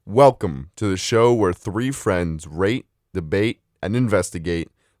Welcome to the show where three friends rate, debate, and investigate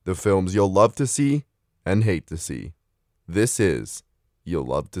the films you'll love to see and hate to see. This is You'll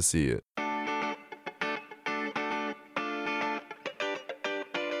Love to See It.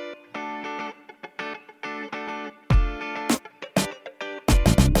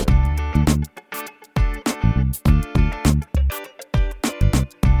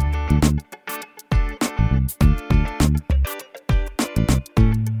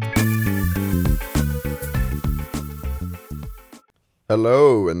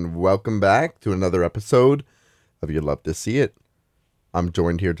 Hello, and welcome back to another episode of You'll Love to See It. I'm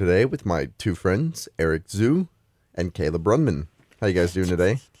joined here today with my two friends, Eric Zhu and Caleb Brunman. How you guys doing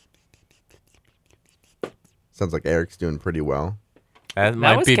today? Sounds like Eric's doing pretty well. That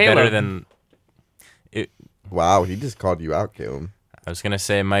might be Caleb. better than... Wow, he just called you out, Caleb. I was going to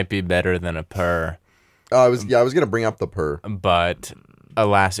say it might be better than a purr, I was going to bring up the purr. but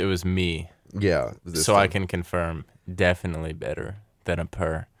alas, it was me. Yeah. this So I time. can confirm, definitely better than a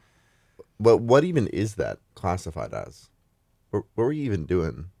purr. But what even is that classified as? What were you even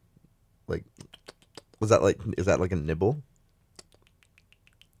doing? Like, is that like a nibble?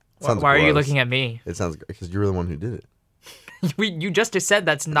 Sounds Why are you gross. looking at me? It sounds because you're the one who did it. You just said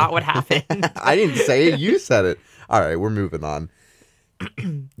that's not what happened. I didn't say it. You said it. All right, we're moving on.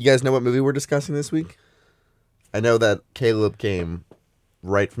 You guys know what movie we're discussing this week? I know that Caleb came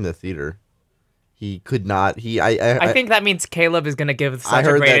right from the theater. He could not. I think that means Caleb is going to give I such a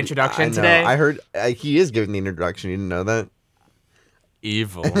heard great that- introduction I know. today. I heard he is giving the introduction. You didn't know that?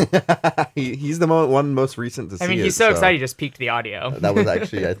 Evil. He's the one most recent to see I mean, it. he's so excited he just peaked the audio. That was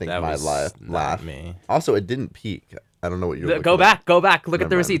actually, I think, That my was laugh. not me. Also, it didn't peak. I don't know what you're looking Go at. back. Look at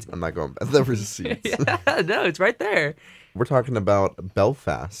the Never mind. receipts. I'm not going back. The receipts. Yeah, no, it's right there. We're talking about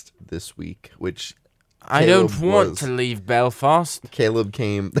Belfast this week, which I Caleb don't want was- to leave Belfast. Caleb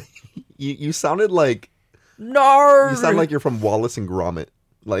came. You sounded like No. you sound like you're from Wallace and Gromit.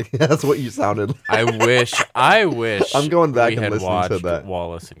 Like that's what you sounded like. I wish I'm going back we and had listening to watched that.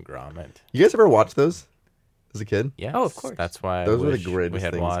 Wallace and Gromit. You guys ever watch those as a kid? Yes, Oh, of course. That's why Those I were the wish greatest we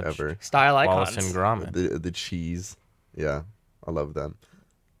had things watched ever. Style Wallace icons. and Gromit. The cheese. Yeah, I love them.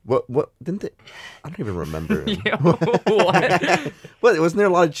 What didn't they? I don't even remember. Yeah, what? What wasn't there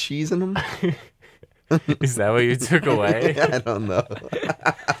a lot of cheese in them? Is that what you took away? I don't know.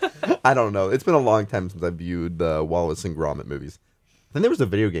 I don't know. It's been a long time since I viewed the Wallace and Gromit movies. I think there was a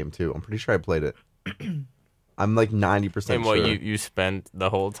video game too. I'm pretty sure I played it. I'm like 90% And what sure. you spent the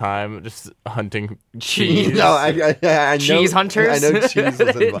whole time just hunting cheese? No, I know, Cheese hunters? I know cheese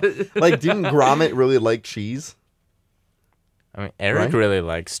was involved. Like, didn't Gromit really like cheese? I mean, Eric Right? really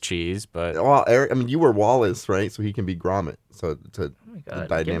likes cheese, but Well, Eric, I mean, you were Wallace, right? So he can be Gromit. So it's a Oh my God,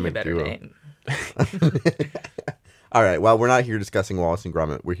 dynamic give me a better duo. name. All right. Well, we're not here discussing Wallace and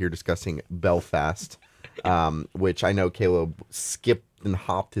Gromit. We're here discussing Belfast, which I know Caleb skipped and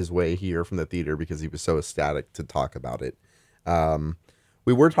hopped his way here from the theater because he was so ecstatic to talk about it.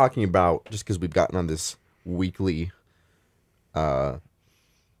 We were talking about, just because we've gotten on this weekly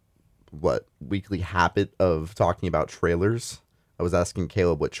habit of talking about trailers. I was asking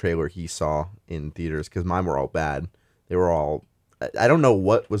Caleb what trailer he saw in theaters because mine were all bad. They were all, I don't know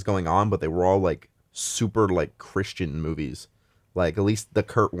what was going on, but they were all like super like Christian movies. Like at least the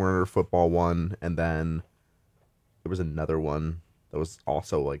Kurt Warner football one, and then there was another one that was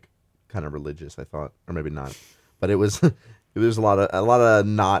also like kind of religious, I thought, or maybe not. But it was it was a lot of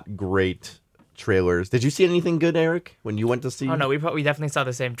not great trailers. Did you see anything good, Eric, when you went to see? Oh no, we definitely saw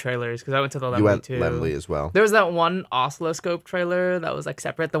the same trailers because I went to the you Lemley went too. Lemley as well. There was that one Oscilloscope trailer that was like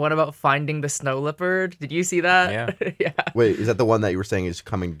separate. The one about finding the snow leopard. Did you see that? Yeah. Yeah. Wait, is that the one that you were saying is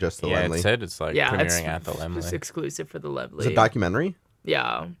coming just to yeah, Lemley? it said it's like Yeah, it's premiering at the Lemley. It's exclusive for the Lemley. It's a documentary.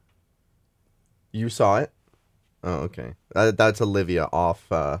 Yeah. You saw it? Oh, okay. That's Olivia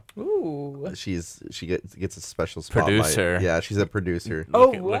off. Ooh. She gets a special spotlight. Producer. Yeah, she's a producer. Oh,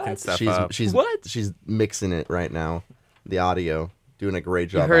 Looking what? stuff she's up. she's What? she's mixing it right now. The audio, doing a great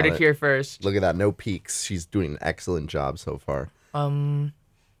job. You heard on it here first. Look at that, no peaks. She's doing an excellent job so far. What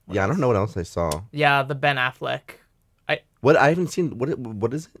I don't know what else I saw. Yeah, the Ben Affleck. What I haven't seen.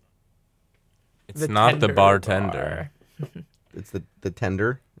 What is it? It's The not the Tender bartender. It's the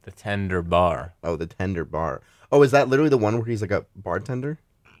tender. The tender bar. Oh, the tender bar. Oh, is that literally the one where he's like a bartender?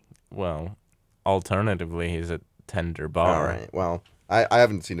 Well, alternatively, he's a tender bar. All right. Well, I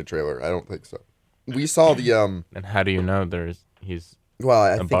haven't seen a trailer. I don't think so. We saw the And how do you know he's Well,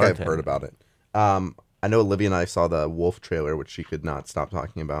 I A think I've bartender. heard about it. I know Olivia and I saw the Wolf trailer, which she could not stop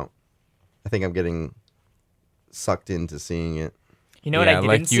talking about. I think I'm getting sucked into seeing it. You know what I didn't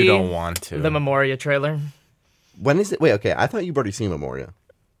like see? you don't want to. The Memoria trailer. When is it? Wait, okay. I thought you've already seen Memoria.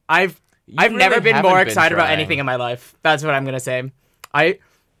 I've really never been haven't more been excited about trying. anything in my life. That's what I'm gonna say. I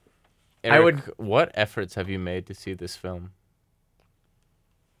Eric, would- What efforts have you made to see this film?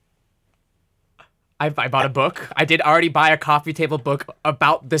 I bought a book. I did already buy a coffee table book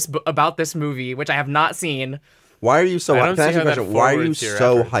about this movie, which I have not seen. Why are you so? I Can I don't see ask you a how that question? Why are you forwards your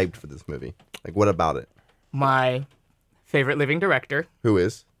so efforts. hyped for this movie? Like, what about it? My favorite living director, Who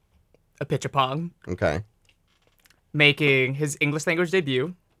is? Apichatpong, Okay. making his English language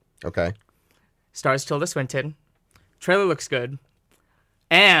debut. Okay. Stars Tilda Swinton. Trailer looks good.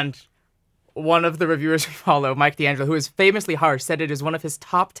 And one of the reviewers we follow, Mike D'Angelo, who is famously harsh, said it is one of his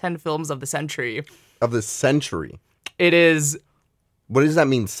top 10 films of the century. Of the century. It is. What does that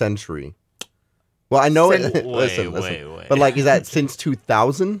mean, century? Well, I know it. Cent- listen. wait. But like, is that since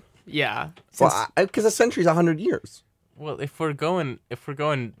 2000? Yeah. Well, because a century is 100 years. Well, if we're going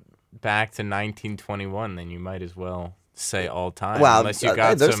back to 1921, then you might as well say all time. Well, unless you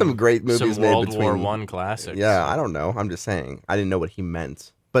got there's some great movies some made World War between- One classics. Yeah, I don't know. I'm just saying. I didn't know what he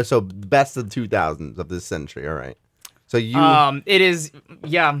meant. But so, best of the 2000s of this century. All right. So you. It is,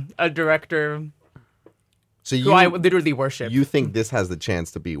 a director so who I literally worship. You think this has the chance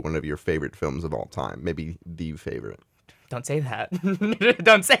to be one of your favorite films of all time? Maybe the favorite. Don't say that.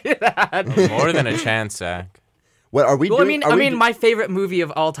 Don't say that. More than a chance, Zach. What are we Well, doing? my favorite movie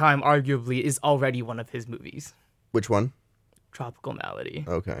of all time, arguably, is already one of his movies, Which one? Tropical Malady.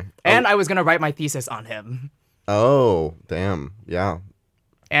 Okay. And I was gonna write my thesis on him Oh, damn. Yeah.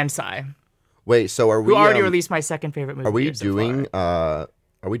 and Psy, Wait. So are we? who already released my second favorite movie. Are we here so doing? far.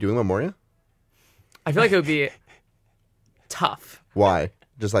 Are we doing Memoria? I feel like it would be tough. Why?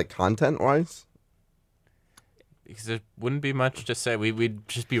 Just like content wise? Because there wouldn't be much to say. We'd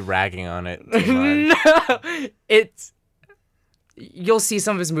just be ragging on it too much. It's. You'll see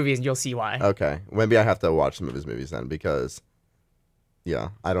some of his movies and you'll see why. Okay. Maybe I have to watch some of his movies then because. Yeah,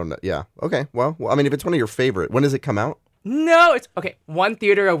 I don't know. Yeah. Okay. Well, I mean, if it's one of your favorite, when does it come out? No, it's okay. One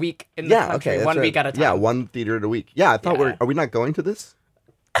theater a week in the country. that's One right. week at a time. Yeah, one theater a week. Yeah, I thought Yeah. Are we not going to this?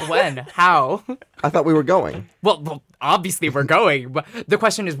 When? How? I thought we were going. Well, obviously we're going. But the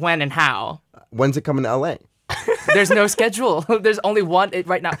question is when and how. When's it coming to LA? There's no schedule. There's only one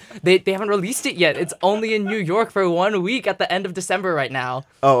right now. They haven't released it yet. It's only in New York for 1 week at the end of December right now.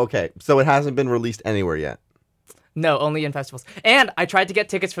 Oh, okay. So it hasn't been released anywhere yet. No, only in festivals. And I tried to get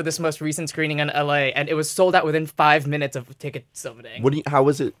tickets for this most recent screening in LA, and it was sold out within 5 minutes of tickets opening. What do you? How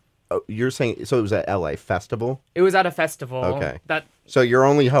was it? Oh, you're saying so? It was at LA festival. It was at a festival. Okay. That So your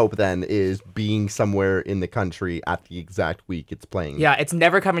only hope then is being somewhere in the country at the exact week it's playing. yeah, it's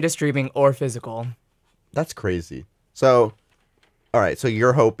never coming to streaming or physical. That's crazy. So, all right. So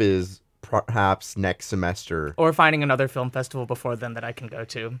your hope is perhaps next semester. Or finding another film festival before then that I can go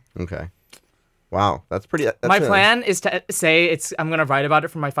to. Okay. Wow, that's pretty. That's My plan is to say I'm gonna write about it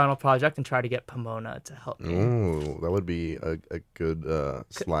for my final project and try to get Pomona to help me. Ooh, that would be a good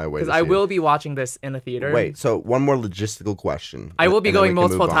sly way. Because to I see will it. be watching this in a theater. Wait. So one more logistical question. I will be and then we going can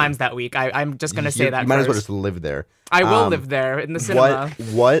multiple move on. times that week. I'm just gonna say that You might as well first. just live there. I will live there in the cinema.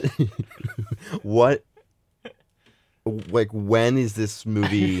 What? What? Like, when is this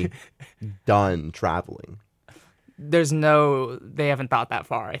movie done traveling? They haven't thought that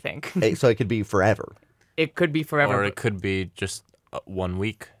far, I think. So it could be forever. It could be forever. Or but- it could be just 1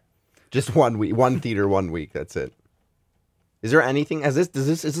 week. Just 1 week, one theater, 1 week. That's it. Is there anything? Is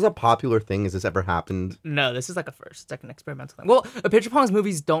this a popular thing? Has this ever happened? No, this is like a first. It's like an experimental thing. Well, Apichatpong's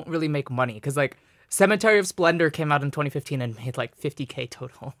movies don't really make money because like Cemetery of Splendor came out in 2015 and made like $50K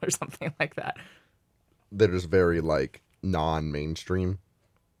total or something like that. That is very like non-mainstream.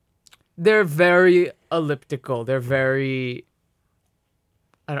 They're very elliptical. They're very.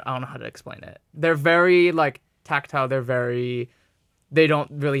 I don't know how to explain it. They're very like tactile. They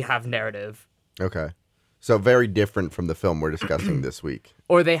don't really have narrative. Okay, so very different from the film we're discussing this week.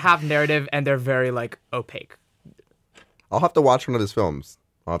 Or they have narrative and they're very like opaque. I'll have to watch one of his films.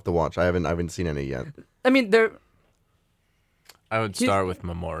 I'll have to watch. I haven't seen any yet. I mean, they're. I would start with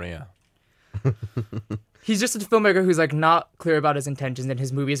Memoria. He's just a filmmaker who's like not clear about his intentions, and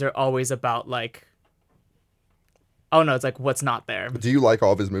his movies are always about like. Oh no, it's like what's not there. Do you like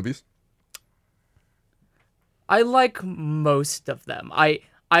all of his movies? I like most of them.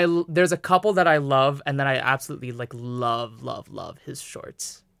 There's a couple that I love, and then I absolutely like love his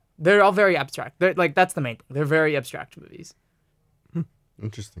shorts. They're all very abstract. They're like that's the main thing. They're very abstract movies.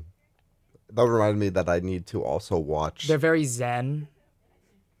 Interesting. That reminded me that I need to also watch. They're very zen.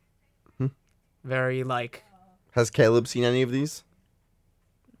 Very like Has Caleb seen any of these?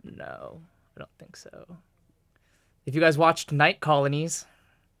 no, I don't think so. If you guys watched Night Colonies,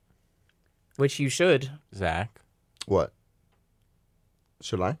 which you should, Zach, What?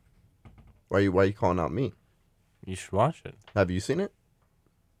 Should I? Why are you calling out me? You should watch it. Have you seen it?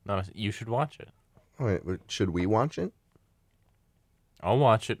 No, you should watch it. All right, should we watch it? I'll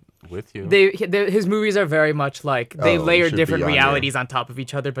watch it with you. His movies are very much like they Oh, layer should different be on realities on top of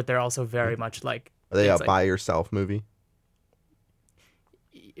each other, but they're also very much like. Are they a it's like- by yourself movie?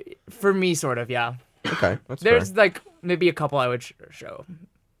 For me, sort of, yeah. Okay, that's There's fair. like maybe a couple I would show.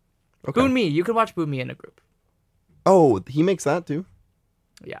 Okay. Boon Me, you could watch Boon Me in a group. Oh, he makes that too?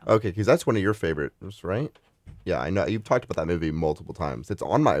 Yeah. Okay, because that's one of your favorites, right? Yeah, I know. You've talked about that movie multiple times. It's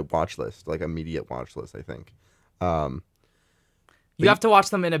on my watch list, like immediate watch list, I think. You have to watch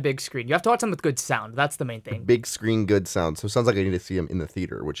them in a big screen. You have to watch them with good sound. That's the main thing. Big screen, good sound. So it sounds like I need to see him in the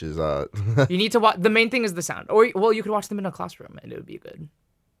theater, which is You need to watch. The main thing is the sound. Or well, you could watch them in a classroom, and it would be good.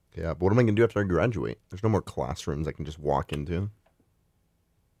 yeah. But what am I gonna do after I graduate? There's no more classrooms I can just walk into.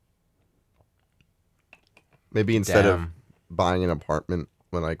 Maybe instead of Damn. buying an apartment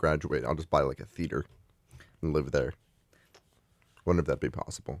when I graduate, I'll just buy like a theater and live there. Wonder if that'd be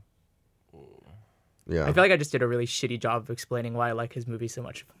possible. Yeah. I feel like I just did a really shitty job of explaining why I like his movie so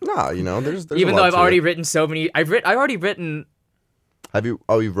much. Nah, you know, there's Even a though lot I've to already it. written so many. I've already written. Have you?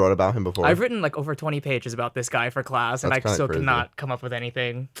 Oh, you've wrote about him before. I've written like over 20 pages about this guy for class, and That's I kinda still crazy. cannot come up with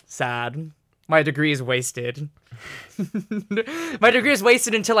anything. Sad. My degree is wasted. My degree is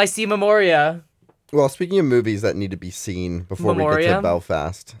wasted until I see Memoria. Well, speaking of movies that need to be seen before we get Memoria? to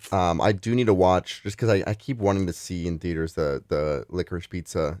Belfast, I do need to watch just because I keep wanting to see in theaters the Licorice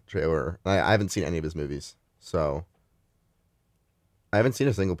Pizza trailer. I haven't seen any of his movies, so I haven't seen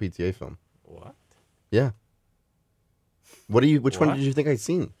a single PTA film. What? Yeah. Which one What? did you think I'd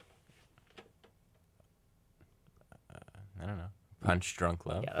seen? I don't know. Punch Drunk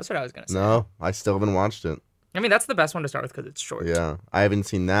Love. Yeah, that's what I was gonna say. No, I still haven't watched it. I mean, that's the best one to start with because it's short. Yeah, I haven't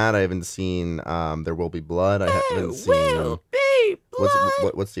seen that. I haven't seen There Will Be Blood. I haven't seen be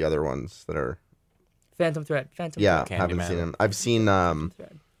what's the other ones that are Phantom Thread. Phantom yeah, Thread. haven't Candyman. seen them. I've seen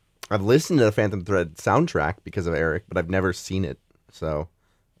Thread. I've listened to the Phantom Thread soundtrack because of Eric, but I've never seen it. So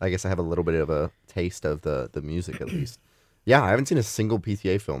I guess I have a little bit of a taste of the music at least. Yeah, I haven't seen a single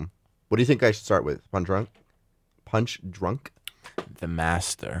PTA film. What do you think I should start with? Punch Drunk? Punch-Drunk? The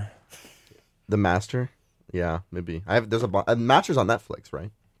Master. The Master? Yeah, maybe. There's a Master's on Netflix, right?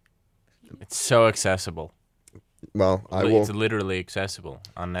 It's so accessible. Well, I will. It's literally accessible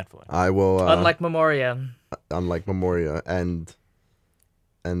on Netflix. I will. Unlike Memoria. Unlike Memoria and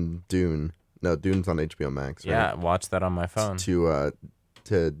Dune. No, Dune's on HBO Max. Right? Yeah, watch that on my phone.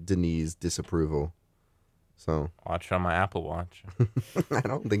 To Denise' disapproval. So Watch it on my Apple Watch. I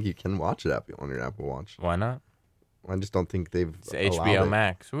don't think you can watch it on your Apple Watch. Why not? I just don't think they've It's allowed HBO it.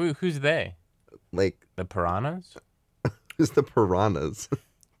 Max. Who's they? Like, The Piranhas? who's the piranhas?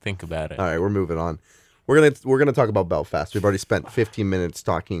 Think about it. All right, we're moving on. We're gonna talk about Belfast. We've already spent 15 minutes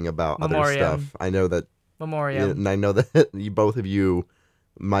talking about other Memoria. stuff. I know that, Memoria. and I know that both of you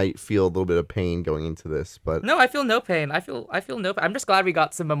might feel a little bit of pain going into this, but No, I feel no pain. I feel no pain. I'm just glad we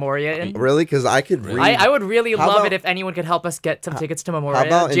got some Memoria in. really, because I could read. I would really How love about- it if anyone could help us get some tickets to Memoria. how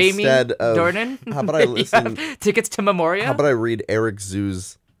about Jamie instead of- Dornan. how about I You have listen- tickets to Memoria? How about I read Eric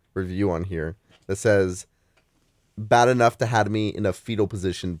Zoo's review on here that says, "Bad enough to have me in a fetal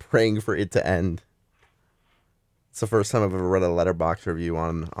position praying for it to end." It's the first time I've ever read a letterbox review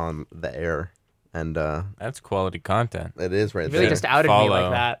on the air, and That's quality content. it is right You really there. just outed me Follow.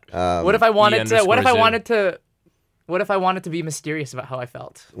 like that. Um, What if I wanted to? What if I _zoo. wanted to? What if I wanted to be mysterious about how I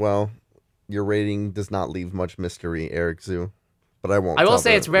felt? Well, your rating does not leave much mystery, Eric Zoo, but I won't. I will tell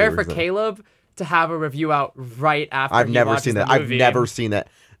say the it's rare for viewers that. Caleb to have a review out right after. I've he never watches seen the that. I've movie. never seen that.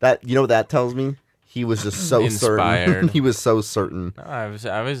 That you know what that tells me? He was just so certain. Inspired. He was so certain. No, I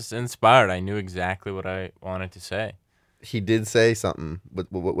was inspired. I knew exactly what I wanted to say. He did say something.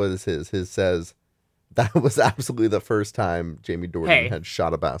 What is his? His says that was absolutely the first time Jamie Dornan Hey. had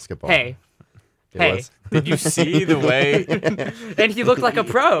shot a basketball. Hey, It hey. was. Did you see the way? and he looked like a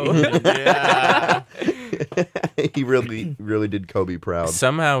pro. Yeah. He really did Kobe proud.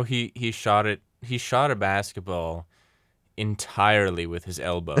 Somehow he shot it. He shot a basketball entirely with his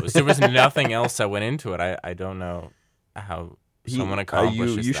elbows. There was nothing else that went into it. I don't know how someone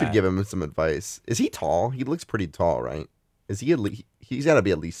accomplishes You should that. give him some advice. Is he tall? He looks pretty tall, right? Is he he's got to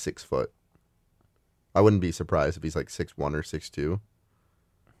be at least 6 foot. I wouldn't be surprised if he's like 6'1" or 6'2".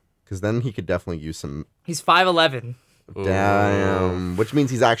 Because then he could definitely use some. He's 5'11". Ooh. Damn. Which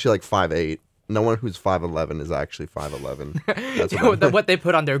means he's actually like 5'8". No one who's 5'11" is actually 5'11". That's What they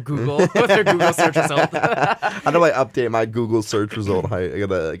put on their Google, what their Google search result. How do I update my Google search result height? I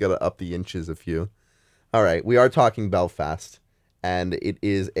gotta up the inches a few. All right, we are talking Belfast, and it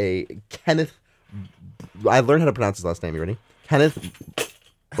is a Kenneth. I learned how to pronounce his last name. You ready? Kenneth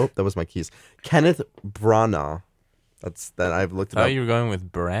Oh, that was my keys. Kenneth Branagh. That's that I've looked it I thought up. you were going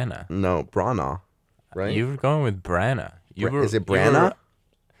with Branagh. No, Branagh. Right? You were going with Branagh. Is it Branagh?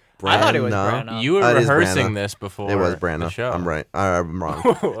 I thought it was Branagh? Branagh. You were It is rehearsing Branagh. this before It was the Branagh. show. I'm right. I'm wrong.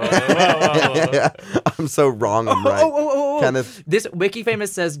 Whoa, whoa, whoa. I'm so wrong. I'm right. Oh. Kenneth. This Wiki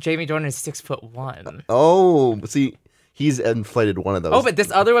Famous says Jamie Dornan is 6'1". Oh, see, he's inflated one of those. Oh, but this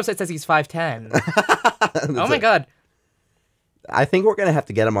other website says he's 5'10". Oh my god. I think we're gonna have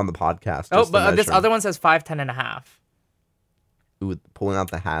to get him on the podcast. Oh, just to but this measure him. other one says 5'10" and a half. Ooh, pulling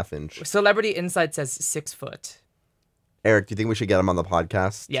out the half-inch. Celebrity Insight says 6 foot. Eric, do you think we should get him on the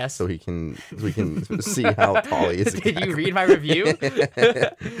podcast? Yes. So we can see how tall he is. Did you read my review?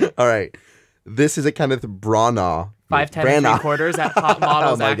 All right. This is a Kenneth Branagh. 5'10" and 3/4 at Top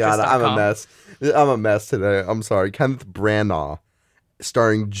Models. Oh my god, I'm a mess. I'm a mess today. I'm sorry. Kenneth Branagh,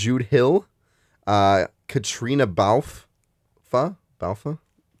 starring Jude Hill, Katrina Balfe,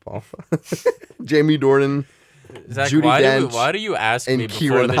 Jamie Dornan, Zach, Judi Dench, why do you ask and me before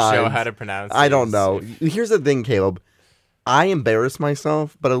Kieran the show Hines. how to pronounce I don't these? know. Here's the thing, Caleb. I embarrass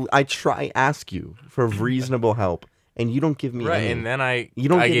myself, but I try ask you for reasonable help, and you don't give me Right, any. and then I You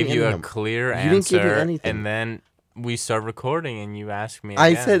don't give gave me you any a of them. clear You didn't give me answer, anything. and then we start recording, and you ask me I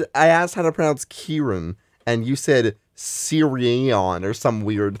again. asked how to pronounce Kieran, and you said Syrian or some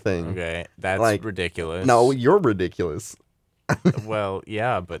weird thing. Okay, that's Like, ridiculous. No, you're ridiculous. Well,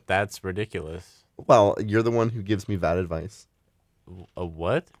 yeah, but that's ridiculous. Well, you're the one who gives me bad advice. A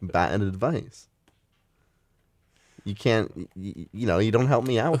what? Bad advice. You can't, you know, you don't help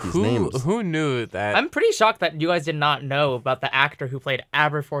me out with these names. Who knew that? I'm pretty shocked that you guys did not know about the actor who played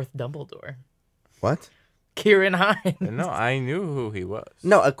Aberforth Dumbledore. What? Kieran Hines. No, I knew who he was.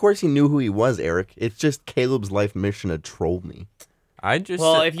 No, of course he knew who he was, Eric. It's just Caleb's life mission to troll me. I just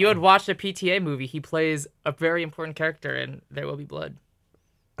Well, said- if you had watched a PTA movie, he plays a very important character in There Will Be Blood.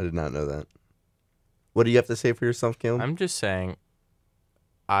 I did not know that. What do you have to say for yourself, Caleb? I'm just saying,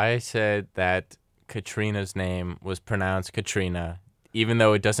 I said that Katrina's name was pronounced Katrina, even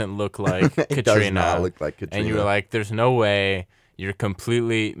though it doesn't look like It Katrina. does not look like Katrina. And you were like, "There's no way. You're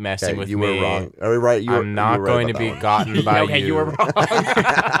completely messing okay, with you me. were wrong. Are we right? You were, I'm not you were right going to about be that one. gotten by Okay, you were wrong.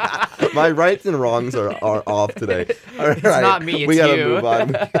 My rights and wrongs are off today. All right, not me, we it's gotta you. move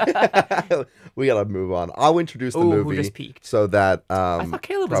on. We gotta move on. I'll introduce the Ooh, who movie just peeked? so that I thought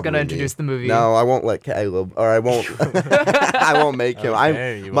Caleb was going probably to me. introduce the movie. No, I won't let Caleb, or I won't. I won't make him.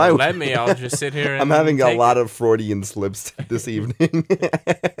 Okay, you my won't let me. I'll just sit here and I'm having a take lot it. of Freudian slips this evening.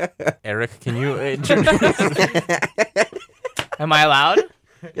 Eric, can you introduce? Am I allowed?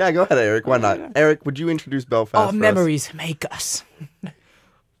 Yeah, go ahead, Eric. Why not? Eric, would you introduce Belfast? All for us? memories make us.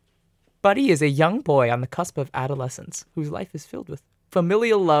 Buddy is a young boy on the cusp of adolescence whose life is filled with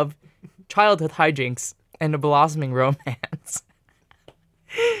familial love, childhood hijinks, and a blossoming romance.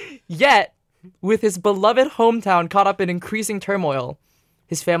 Yet, with his beloved hometown caught up in increasing turmoil,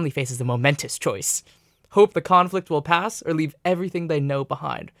 his family faces a momentous choice. Hope the conflict will pass or leave everything they know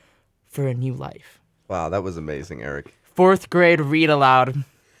behind for a new life. Wow, that was amazing, Eric. 4th grade read aloud.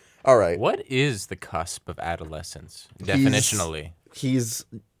 All right. What is the cusp of adolescence, definitionally? He's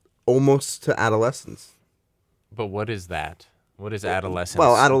almost to adolescence. But what is that? What is adolescence?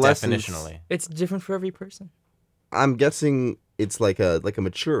 Well, adolescence- definitionally. It's different for every person. I'm guessing it's like a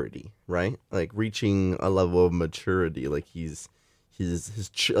maturity, right? Like reaching a level of maturity. Like his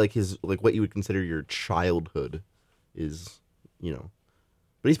what you would consider your childhood is, you know.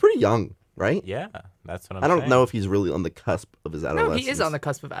 But he's pretty young, right? Yeah, that's what I'm I don't saying. know if he's really on the cusp of his adolescence. No, he is on the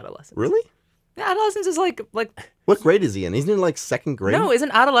cusp of adolescence. Really? Yeah, adolescence is like What grade is he in? Isn't he in like second grade? no,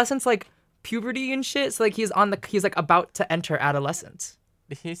 isn't adolescence like puberty and shit? So like he's like about to enter adolescence.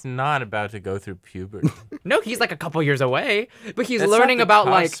 He's not about to go through puberty. No, he's like a couple years away, but he's That's not learning the about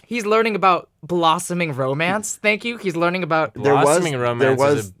cusp. he's learning about blossoming romance. Thank you. He's learning about There was- Blossoming romance there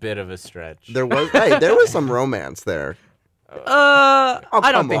is was- a bit of a stretch. There was some romance there. I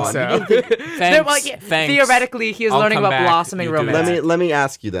don't come think on. so. You didn't No, like, Thanks. theoretically, he is I'll learning come about back. blossoming You do romance. that. Let me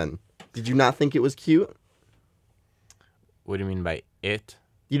ask you then. Did you not think it was cute? What do you mean by it?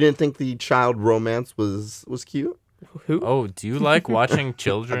 You didn't think the child romance was cute? Who? Oh, do you like watching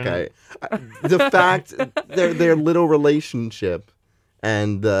children? Okay. The fact their little relationship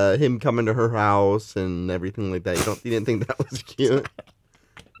and him coming to her house and everything like that. You didn't think that was cute?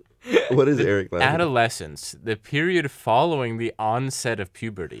 What is Eric laughing at? Adolescence, the period following the onset of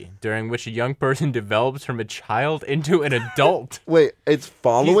puberty, during which a young person develops from a child into an adult. Wait, it's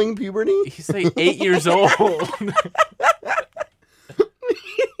following puberty? He's like 8 years old.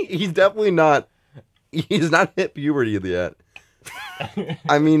 He's definitely not. He's not hit puberty yet.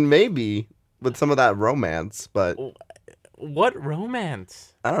 I mean, maybe with some of that romance, but What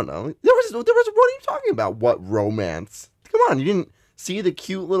romance? I don't know. There was. What are you talking about? What romance? Come on, you didn't see the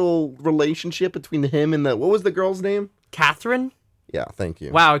cute little relationship between him and what was the girl's name? Catherine? Yeah, thank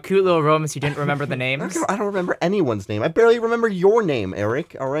you. Wow, a cute little romance. You didn't remember the names? I don't remember anyone's name. I barely remember your name,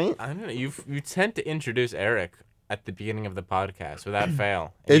 Eric. All right. I don't know. You tend to introduce Eric at the beginning of the podcast without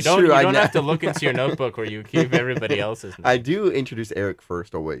fail. And It's you don't, true, You I don't know. have to look into your notebook where you keep everybody else's name. I do introduce Eric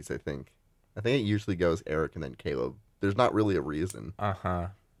first always. I think it usually goes Eric and then Caleb. There's not really a reason. Uh-huh.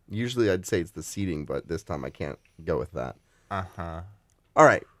 Usually I'd say it's the seating, but this time I can't go with that. Uh-huh. All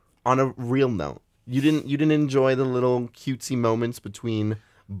right. On a real note, you didn't enjoy the little cutesy moments between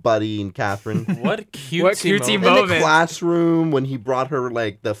Buddy and Catherine What cutesy, What cutesy moment. in the moment. classroom when he brought her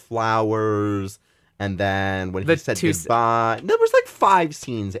like the flowers, and then when he The said two goodbye. There was like 5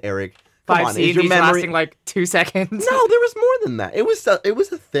 scenes, Eric. Come 5 on, is scenes, your each memory lasting like 2 seconds. No, there was more than that. It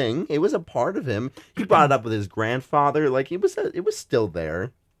was a thing. It was a part of him. He brought it up with his grandfather. Like it was still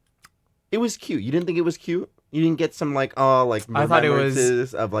there. It was cute. You didn't think it was cute? You didn't get some like I thought it was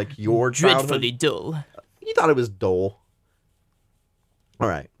remembrances of like your childhood? dreadfully dull. You thought it was dull. All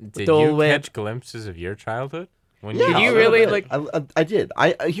right. Did Dole you Whip. catch glimpses of your childhood? When Yeah, Did you a really, little bit. I did.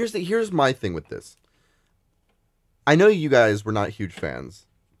 Here's my thing with this. I know you guys were not huge fans,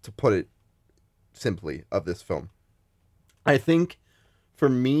 to put it simply, of this film. I think for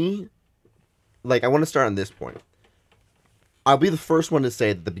me, like I want to start on this point. I'll be the first one to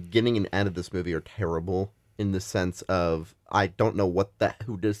say that the beginning and end of this movie are terrible in the sense of I don't know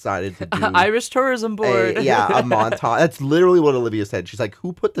who decided to do Irish tourism board. a montage. That's literally what Olivia said. She's like,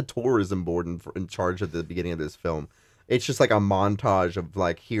 who put the tourism board in charge at the beginning of this film? It's just like a montage of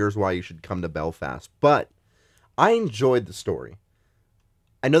like, here's why you should come to Belfast. But I enjoyed the story.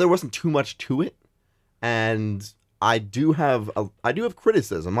 I know there wasn't too much to it, and I do have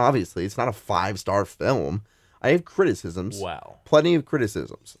criticism. Obviously, it's not a 5-star film. I have criticisms. Wow. Plenty of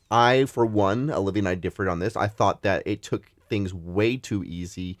criticisms. I, for one, Olivia and I differed on this. I thought that it took things way too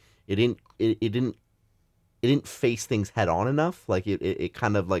easy. It didn't face things head on enough. Like it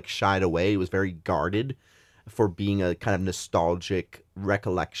kind of like shied away. It was very guarded for being a kind of nostalgic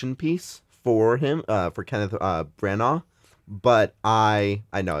recollection piece for him, for Kenneth Branagh. But I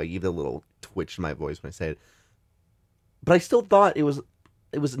know I gave a little twitch in my voice when I say it. But I still thought it was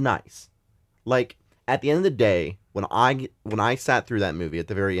nice. Like at the end of the day, when I sat through that movie at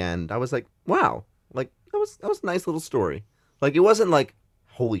the very end, I was like, wow, like that was a nice little story. Like it wasn't like,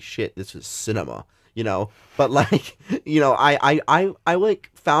 holy shit, this is cinema, you know. But like, you know, I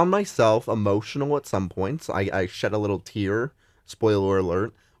like found myself emotional at some points. I shed a little tear. Spoiler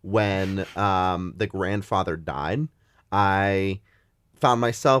alert. When the grandfather died, I found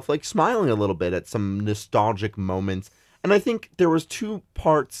myself like smiling a little bit at some nostalgic moments. And I think there was 2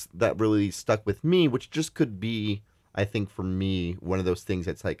 parts that really stuck with me, which just could be, I think for me, one of those things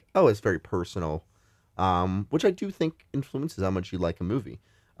that's like, oh, it's very personal, which I do think influences how much you like a movie.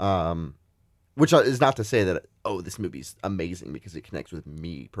 Which is not to say that, oh, this movie's amazing because it connects with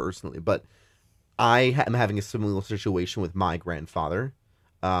me personally, but I am having a similar situation with my grandfather,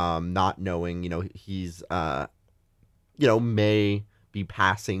 not knowing, you know, he's, you know, may be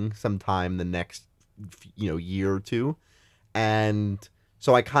passing sometime the next, you know, year or 2. And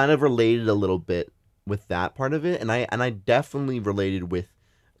so I kind of related a little bit with that part of it. And I definitely related with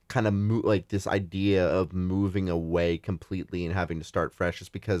kind of like this idea of moving away completely and having to start fresh,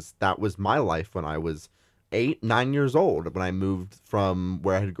 just because that was my life when I was 8, 9 years old, when I moved from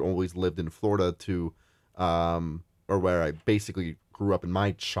where I had always lived in Florida to, or where I basically grew up in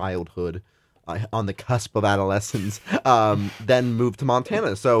my childhood, on the cusp of adolescence, then moved to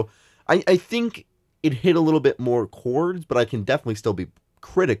Montana. So I think it hit a little bit more chords, but I can definitely still be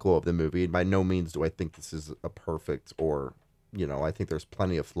critical of the movie. And by no means do I think this is a perfect, or, you know, I think there's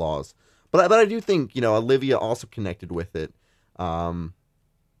plenty of flaws. But I do think, you know, Olivia also connected with it. I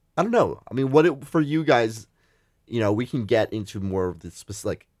don't know. I mean, for you guys, you know, we can get into more of the specific,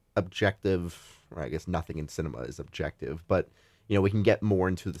 like, objective, or I guess nothing in cinema is objective, but, you know, we can get more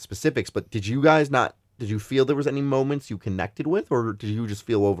into the specifics. But did you feel there was any moments you connected with, or did you just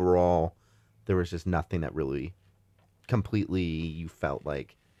feel overall there was just nothing that really completely you felt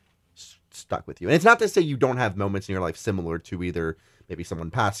like stuck with you? And it's not to say you don't have moments in your life similar to either maybe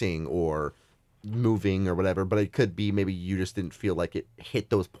someone passing or moving or whatever, but it could be maybe you just didn't feel like it hit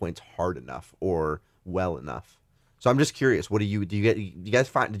those points hard enough or well enough. So I'm just curious, did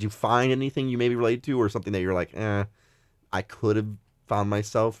you find anything you maybe relate to, or something that you're like, I could have found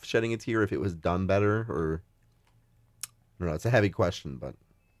myself shedding a tear if it was done better? Or I don't know, it's a heavy question, but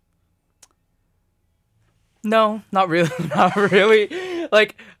No, not really. Not really.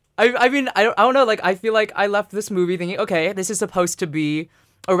 Like, I mean, I don't know. Like, I feel like I left this movie thinking, okay, this is supposed to be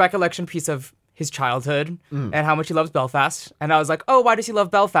a recollection piece of his childhood and how much he loves Belfast. And I was like, oh, why does he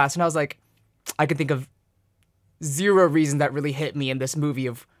love Belfast? And I was like, I could think of zero reason that really hit me in this movie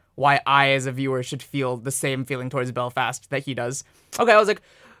of why I, as a viewer, should feel the same feeling towards Belfast that he does. Okay, I was like,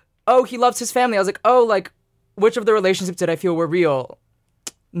 oh, he loves his family. I was like, oh, like, which of the relationships did I feel were real?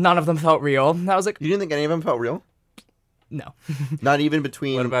 None of them felt real. And I was like, You didn't think any of them felt real? no. Not even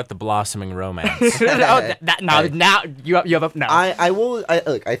between. What about the blossoming romance? Now you have a no. I will.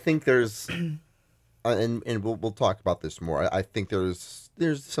 Look. I think there's, and we'll talk about this more. I think there's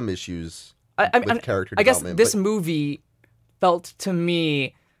some issues with character I guess development. this movie felt to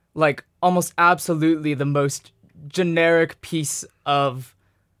me like almost absolutely the most generic piece of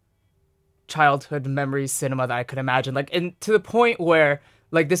childhood memory cinema that I could imagine. Like, and to the point where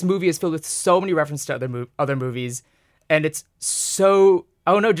like this movie is filled with so many references to other movies, and it's so,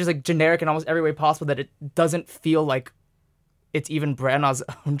 I don't know, just like generic in almost every way possible that it doesn't feel like it's even Branagh's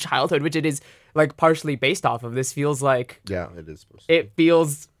own childhood, which it is like partially based off of. This feels like Yeah, it is supposed to. it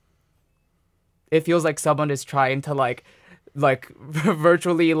feels like someone is trying to like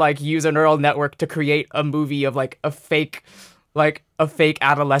virtually like use a neural network to create a movie of like a fake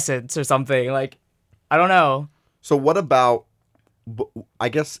adolescence or something. Like, I don't know. So what about? I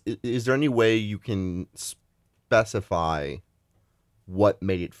guess is there any way you can specify what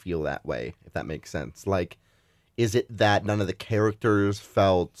made it feel that way, if that makes sense? Like, is it that none of the characters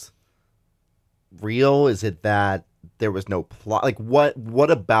felt real? Is it that there was no plot? Like, what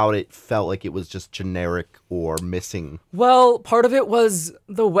about it felt like it was just generic or missing? Well, part of it was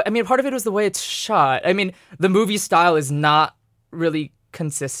the way. I mean, part of it was the way it's shot. I mean, the movie style is not really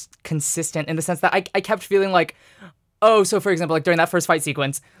consistent in the sense that I kept feeling like, oh, so for example, like during that first fight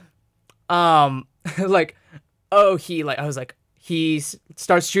sequence, like, oh, I was like, he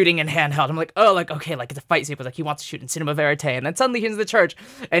starts shooting in handheld. I'm like, oh, like, okay, like it's a fight sequence. Like he wants to shoot in cinema verite, and then suddenly he's in the church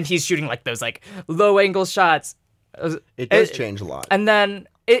and he's shooting like those like low angle shots. It does change a lot. And then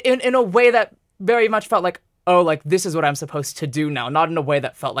in a way that very much felt like, oh, like this is what I'm supposed to do now, not in a way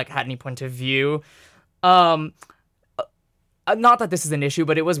that felt like had any point of view. Not that this is an issue,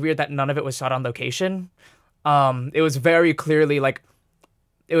 but it was weird that none of it was shot on location. It was very clearly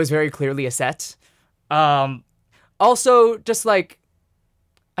a set. Also, just like,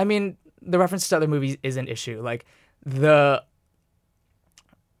 I mean, the reference to other movies is an issue. Like,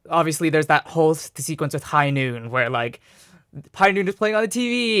 obviously there's that whole sequence with High Noon where like High Noon is playing on the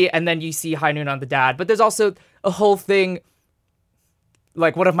TV and then you see High Noon on the dad. But there's also a whole thing,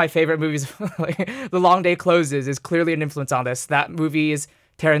 like one of my favorite movies, like The Long Day Closes, is clearly an influence on this. That movie is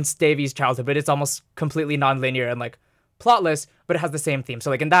Terrence Davies' childhood, but it's almost completely non-linear and like plotless, but it has the same theme. So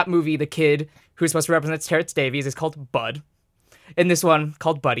like in that movie, the kid who's supposed to represent Terrence Davies is called Bud. In this one,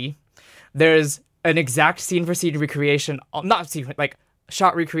 called Buddy. There's an exact scene for scene recreation, not scene, like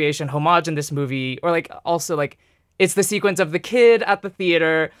shot recreation homage in this movie, or like also like it's the sequence of the kid at the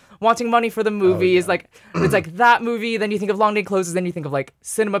theater wanting money for the movie. Is like it's like that movie, then you think of Long Day Closes, then you think of like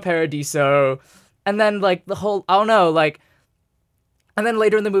Cinema Paradiso, and then like the whole, I don't know, like, and then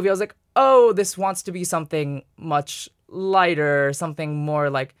later in the movie I was like, oh, this wants to be something much lighter, something more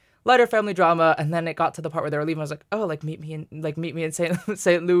like lighter family drama. And then it got to the part where they were leaving. I was like, oh, like meet me in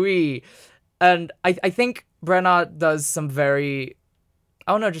Saint Louis. And I think Branagh does some very,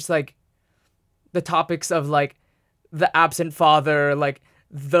 I don't know, just like the topics of like the absent father, like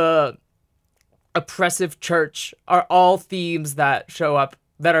the oppressive church are all themes that show up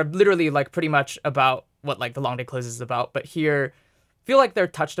that are literally like pretty much about what like The Long Day Closes is about. But here, feel like they're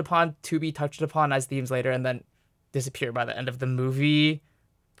touched upon to be touched upon as themes later and then disappear by the end of the movie.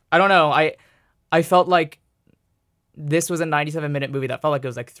 I don't know. I felt like this was a 97-minute movie that felt like it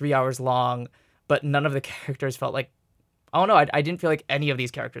was like 3 hours long, but none of the characters felt like, I don't know. I didn't feel like any of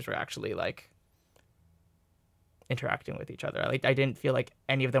these characters were actually like interacting with each other. Like I didn't feel like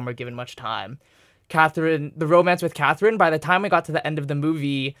any of them were given much time. Catherine, the romance with Catherine, by the time we got to the end of the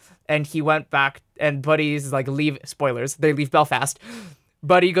movie and he went back and Buddy's like spoilers, they leave Belfast.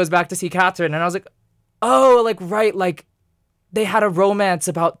 Buddy goes back to see Catherine and I was like, oh, like, right, like they had a romance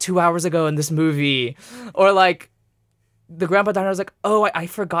about 2 hours ago in this movie. Or like the grandpa died, I was like, oh, I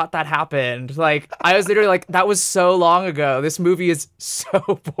forgot that happened. Like I was literally like, that was so long ago. This movie is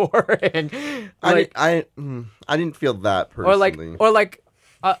so boring. Like, I didn't feel that personally. Or like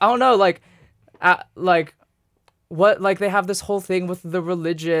I don't know, like what, like they have this whole thing with the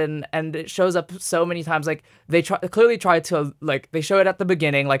religion and it shows up so many times. Like they clearly try to, like, they show it at the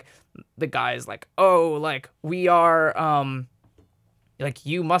beginning, like the guy's like, oh, like we are like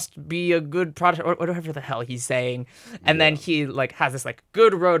you must be a good Protestant or whatever the hell he's saying, and then he like has this like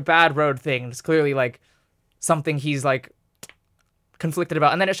good road bad road thing. It's clearly like something he's like conflicted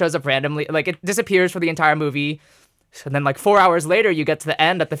about, and then it shows up randomly, like it disappears for the entire movie. And then like 4 hours later you get to the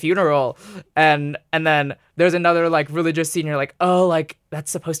end at the funeral, and then there's another like religious scene. You're like, oh, like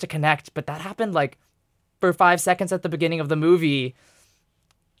that's supposed to connect, but that happened like for 5 seconds at the beginning of the movie.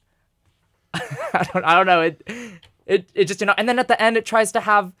 I don't know. It just, and then at the end it tries to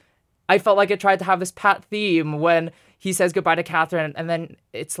have, I felt like it tried to have this pat theme when he says goodbye to Catherine, and then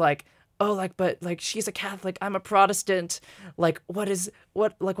it's like, oh, like, but like she's a Catholic, I'm a Protestant, like what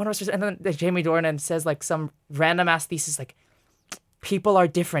like one of us, and then Jamie Dornan says like some random ass thesis like people are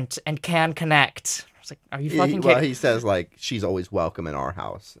different and can connect. I was like, are you fucking kidding? Well, he says like she's always welcome in our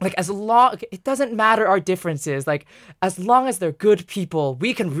house. Like as long, it doesn't matter our differences, like as long as they're good people,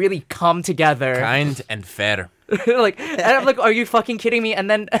 we can really come together. Kind and fair. Like, and I'm like, are you fucking kidding me? And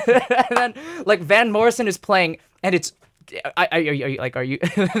then like Van Morrison is playing, and it's. Are you? Like, Oh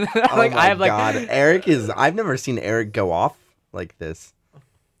like, my God, Eric is. I've never seen Eric go off like this.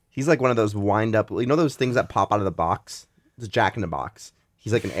 He's like one of those wind up. You know those things that pop out of the box? It's Jack in a Box.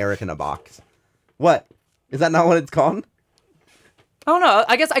 He's like an Eric in a box. What? Is that not what it's called? I don't know.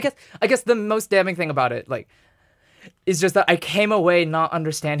 I guess the most damning thing about it, like, is just that I came away not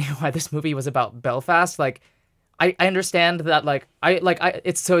understanding why this movie was about Belfast. Like, I understand that, like,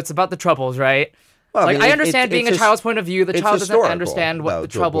 it's about the Troubles, right? Well, like, I understand being a child's point of view. The child doesn't understand what the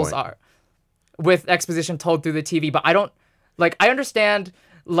Troubles are with exposition told through the TV. But I don't, like, I understand,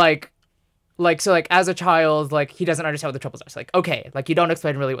 so, like, as a child, like, he doesn't understand what the Troubles are. So, like, okay, like, you don't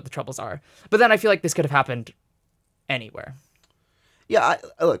explain really what the Troubles are. But then I feel like this could have happened anywhere. Yeah,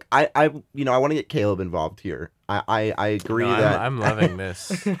 I want to get Caleb involved here. I agree that I'm loving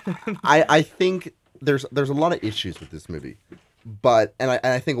this. I think there's a lot of issues with this movie. But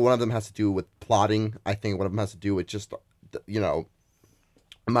I think one of them has to do with plotting. I think one of them has to do with just, in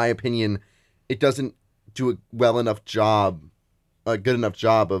my opinion, it doesn't do a good enough job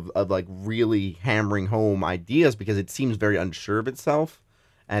of like really hammering home ideas, because it seems very unsure of itself,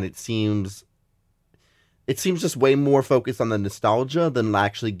 and it seems just way more focused on the nostalgia than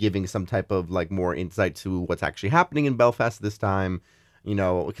actually giving some type of like more insight to what's actually happening in Belfast this time.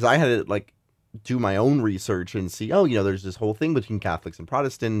 Because I had to like do my own research and see, there's this whole thing between Catholics and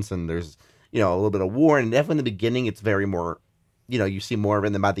Protestants, and there's, a little bit of war, and definitely in the beginning it's very more, you see more of it,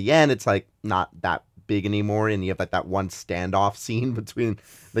 and then by the end it's like not that big anymore, and you have like that one standoff scene between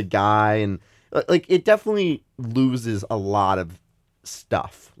the guy, and like it definitely loses a lot of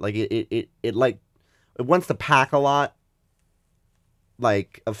stuff. Like it wants to pack a lot,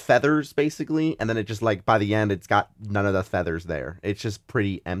 like, of feathers basically, and then it just like by the end it's got none of the feathers there. It's just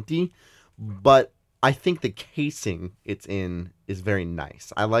pretty empty. But I think the casing it's in is very